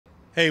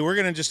Hey, we're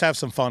gonna just have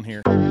some fun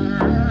here.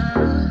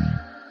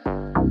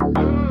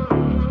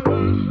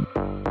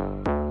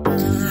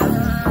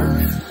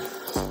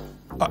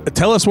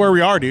 Tell us where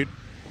we are, dude.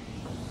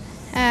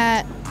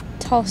 At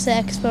Tulsa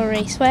Expo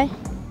Raceway.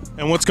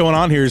 And what's going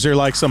on here? Is there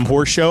like some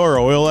horse show or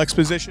oil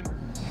exposition?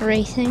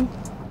 Racing.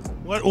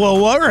 What? Well,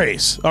 what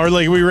race? Are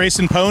like we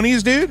racing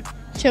ponies, dude?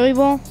 Chili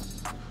Bowl.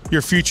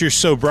 Your future's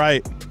so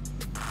bright.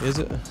 Is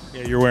it?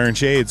 Yeah, you're wearing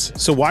shades.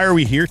 So why are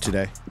we here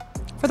today?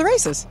 For the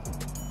races.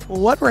 Well,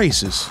 what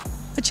races?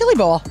 The Chili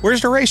Bowl.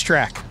 Where's the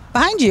racetrack?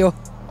 Behind you.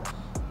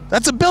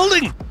 That's a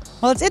building.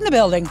 Well, it's in the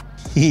building.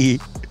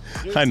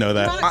 I know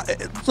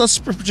that. Let's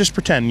just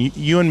pretend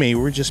you and me,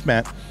 we're just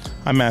met.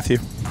 I'm Matthew.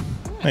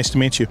 Nice to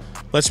meet you.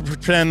 Let's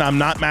pretend I'm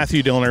not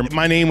Matthew Dillner.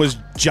 My name was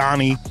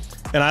Johnny,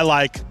 and I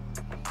like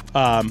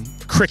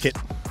cricket.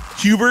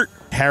 Hubert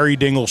Harry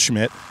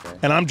Dingelschmidt.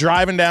 And I'm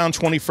driving down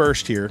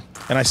 21st here,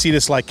 and I see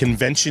this like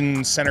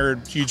convention center,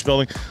 huge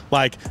building.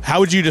 Like,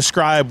 how would you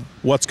describe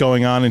what's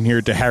going on in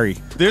here to Harry?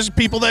 There's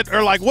people that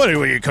are like, what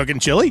are you cooking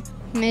chili?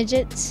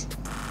 Midgets.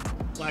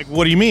 Like,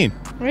 what do you mean?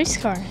 Race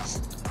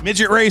cars.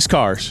 Midget race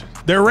cars.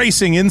 They're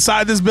racing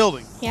inside this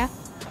building. Yeah.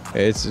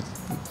 It's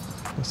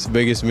the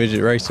biggest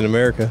midget race in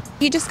America.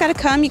 You just got to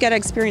come. You got to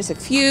experience the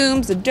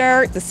fumes, the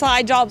dirt, the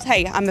slide jobs.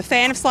 Hey, I'm a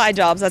fan of slide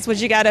jobs. That's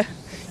what you got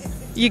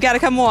to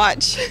come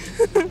watch.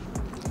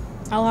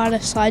 A lot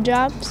of slide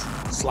jobs.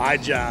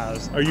 Slide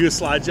jobs. Are you a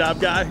slide job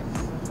guy?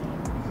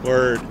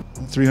 Word.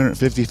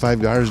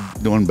 355 guys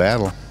doing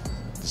battle.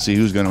 See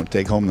who's going to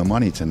take home the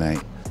money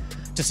tonight.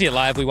 To see it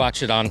live, we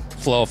watched it on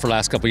Flo for the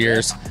last couple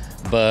years,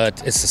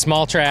 but it's a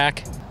small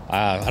track.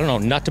 I don't know,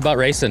 nut about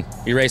racing.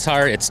 You race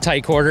hard, it's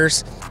tight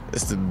quarters.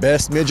 It's the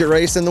best midget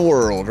race in the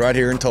world right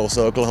here in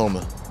Tulsa,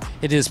 Oklahoma.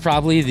 It is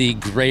probably the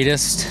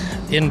greatest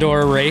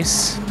indoor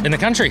race in the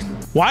country.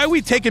 Why are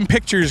we taking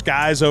pictures,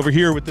 guys, over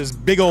here with this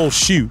big old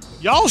shoe?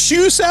 Y'all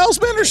shoe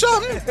salesmen or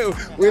something?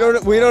 We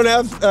don't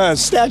have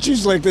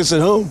statues like this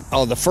at home.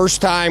 Oh, the first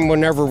time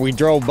whenever we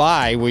drove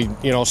by, we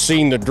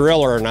seen the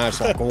driller, and I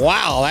was like,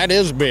 wow, that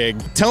is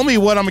big. Tell me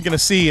what I'm going to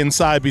see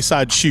inside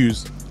besides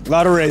shoes. A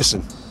lot of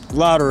racing. A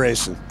lot of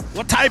racing.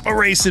 What type of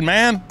racing,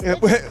 man?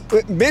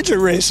 Midget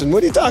racing.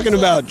 What are you talking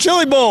about?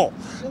 Chili Bowl.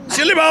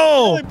 Chili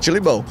Bowl. Chili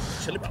Bowl.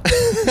 Chili Bowl.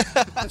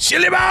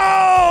 Chili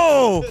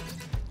Bowl.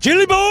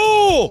 Chili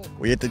Bowl.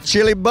 We at the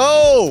Chili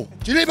Bowl.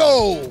 Chili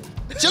Bowl.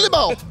 Chili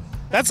Bowl.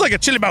 That's like a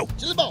chili bowl.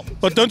 Chili Bowl.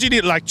 But don't you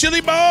need like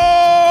chili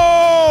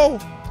bowl?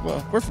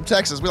 Well, we're from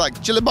Texas. We like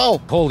Chili Bowl.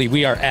 Holy,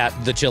 we are at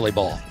the Chili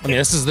Bowl. I mean,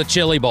 this is the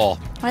Chili Bowl.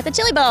 We're at the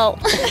Chili Bowl.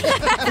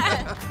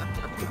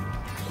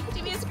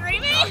 Jimmy is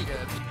screaming.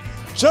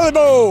 Chili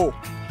Bowl.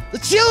 The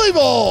Chili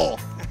Bowl.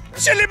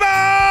 Chili Bowl.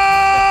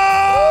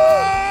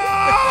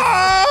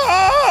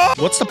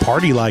 What's the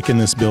party like in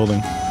this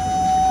building?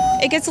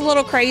 It gets a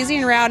little crazy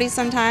and rowdy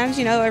sometimes.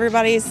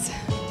 Everybody's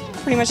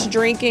pretty much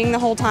drinking the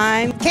whole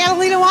time.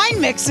 Catalina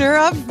Wine Mixer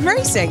of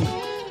racing.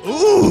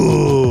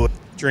 Ooh.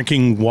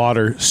 Drinking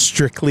water,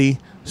 strictly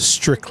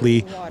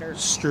water,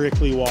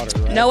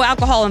 right? No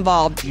alcohol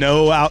involved.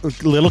 No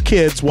little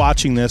kids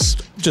watching this,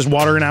 just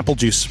water and apple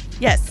juice.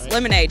 Yes,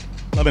 lemonade.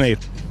 Lemonade.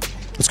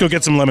 Let's go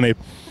get some lemonade.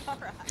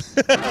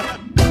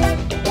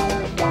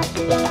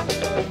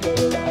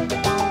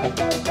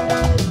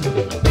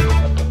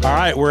 All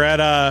right, we're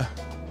at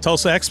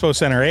Tulsa Expo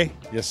Center, eh?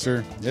 Yes,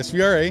 sir. Yes,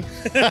 we are, eh?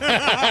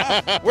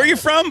 Where are you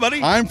from,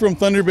 buddy? I'm from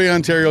Thunder Bay,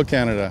 Ontario,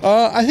 Canada.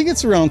 I think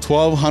it's around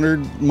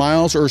 1,200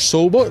 miles or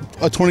so, about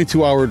a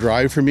 22-hour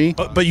drive for me.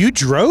 But you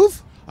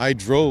drove? I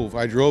drove.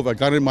 I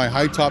got in my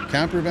high-top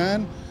camper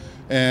van,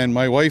 and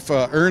my wife,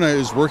 Erna,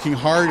 is working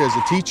hard as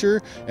a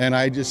teacher, and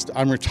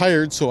I'm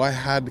retired, so I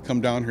had to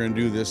come down here and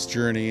do this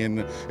journey,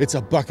 and it's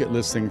a bucket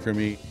list thing for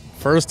me.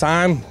 First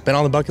time, been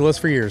on the bucket list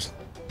for years.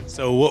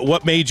 So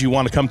what made you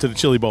want to come to the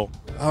Chili Bowl?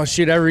 Oh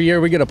shoot, every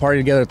year we get a party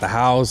together at the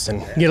house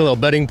and get a little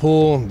betting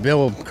pool,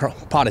 build a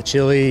pot of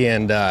chili,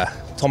 and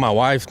told my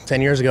wife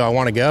 10 years ago I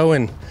want to go,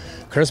 and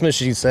Christmas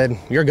she said,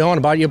 you're going,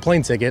 I bought you a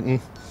plane ticket.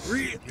 And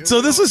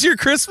so this was your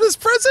Christmas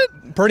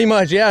present? Pretty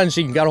much, yeah, and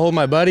she got a hold of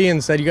my buddy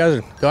and said, you guys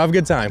go have a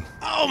good time.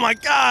 Oh my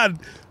God.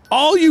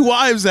 All you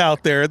wives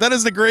out there, that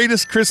is the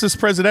greatest Christmas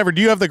present ever.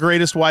 Do you have the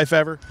greatest wife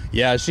ever?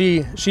 Yeah,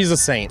 she's a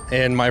saint,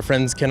 and my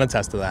friends can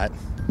attest to that.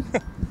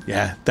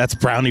 Yeah, that's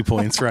brownie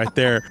points right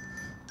there.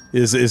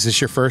 Is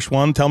this your first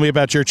one? Tell me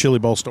about your Chili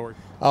Bowl story.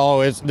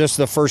 Oh, this is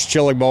the first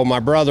Chili Bowl. My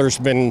brother's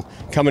been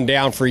coming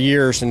down for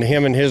years, and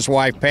him and his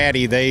wife,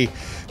 Patty, they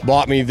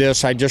bought me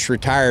this. I just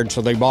retired,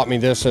 so they bought me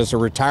this as a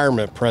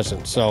retirement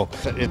present. So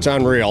it's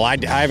unreal. I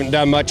haven't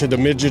done much of the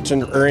midgets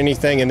or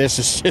anything, and this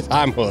is just,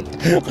 I'm hooked.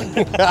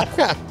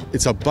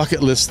 It's a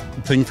bucket list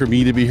thing for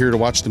me to be here to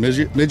watch the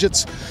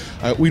midgets.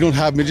 We don't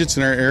have midgets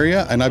in our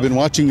area, and I've been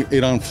watching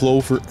it on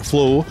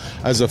Flo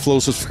as a Flo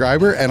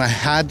subscriber, and I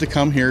had to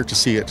come here to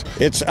see it.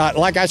 It's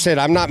like I said,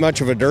 I'm not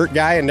much of a dirt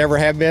guy and never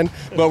have been,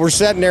 but we're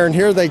sitting there, and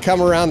here they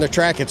come around the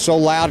track. It's so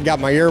loud, got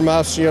my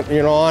earmuffs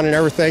on and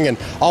everything, and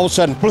all of a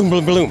sudden, boom,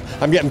 boom, boom,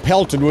 I'm getting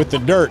pelted with the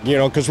dirt,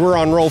 because we're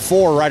on row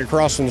 4 right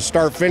across from the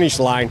start-finish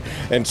line,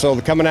 and so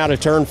coming out of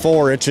turn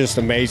 4, it's just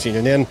amazing.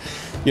 And then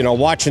you know,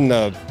 watching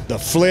the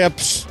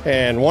flips.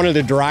 And one of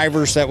the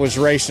drivers that was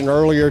racing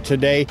earlier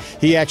today,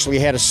 he actually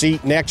had a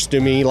seat next to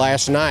me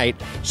last night.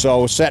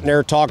 So sitting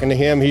there talking to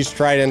him, he's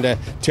trying to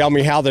tell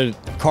me how the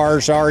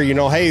cars are, you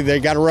know, hey, they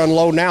got to run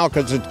low now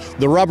because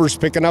the rubber's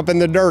picking up in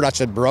the dirt. I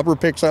said, rubber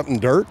picks up in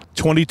dirt?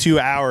 22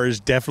 hours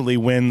definitely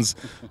wins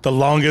the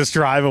longest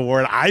drive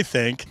award, I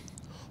think.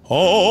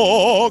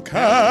 Oh,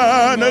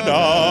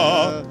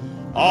 Canada,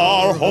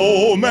 our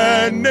home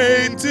and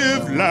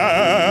native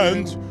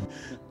land.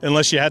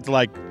 Unless you had to,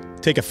 like,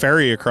 take a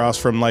ferry across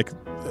from, like,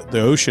 the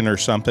ocean or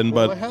something,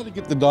 but... Well, I had to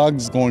get the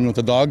dogs going with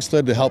the dog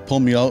sled to help pull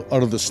me out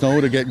of the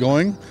snow to get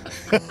going.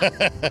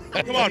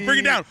 Come on, bring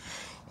it down.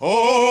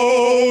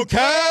 Oh,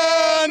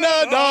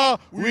 Canada,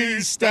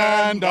 we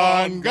stand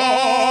on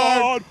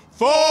guard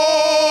for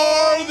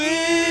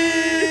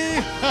thee.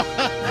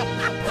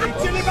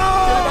 Chili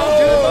Bowl!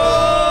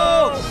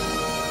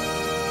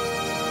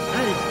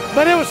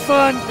 But it was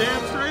fun.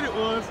 Damn straight it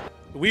was.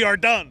 We are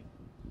done.